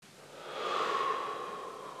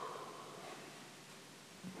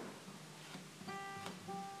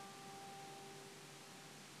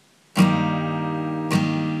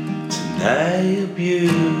Now your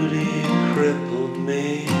beauty crippled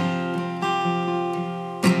me.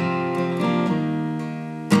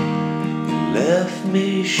 You left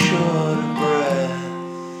me short of breath.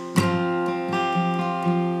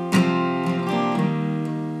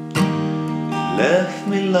 You left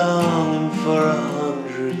me longing for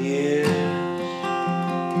 100 years.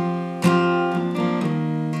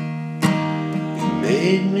 You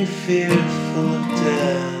made me fearful of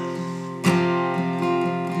death.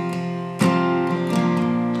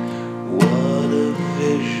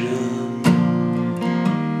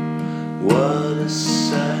 What a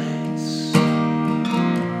sight,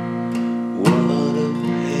 what a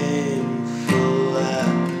painful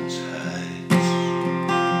appetite,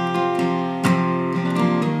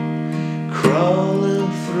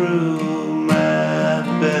 crawling through my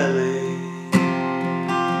belly,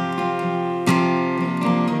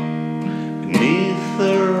 beneath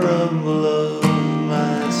the rumble of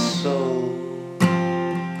my soul.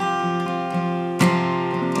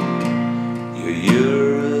 Your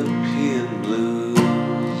European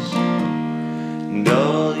blues and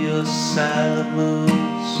all your silent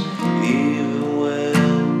moods, even when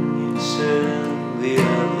you turn the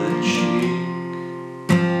other cheek.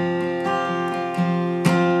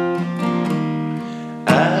 I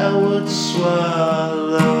would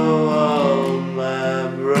swallow all my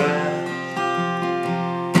breath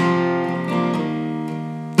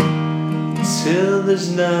till there's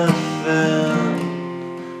nothing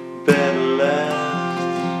better left.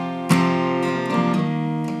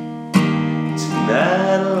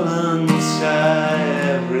 Tonight I'll untie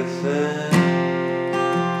everything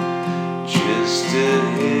just to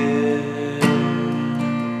hear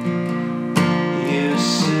you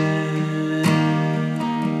sing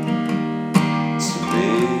to me.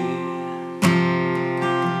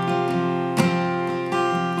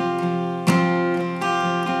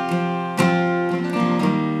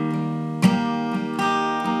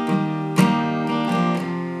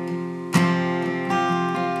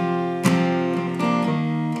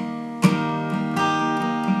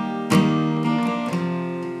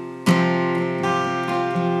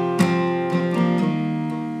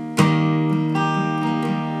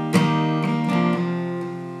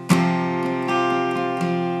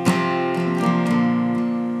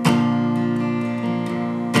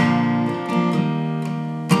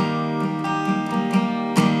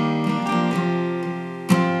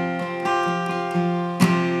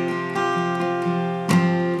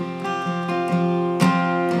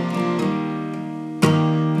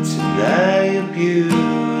 Now your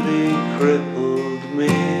beauty crippled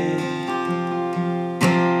me.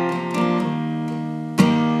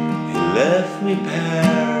 You left me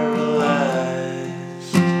paralyzed.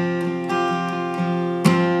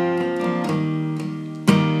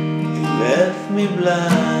 You left me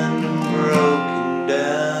blind.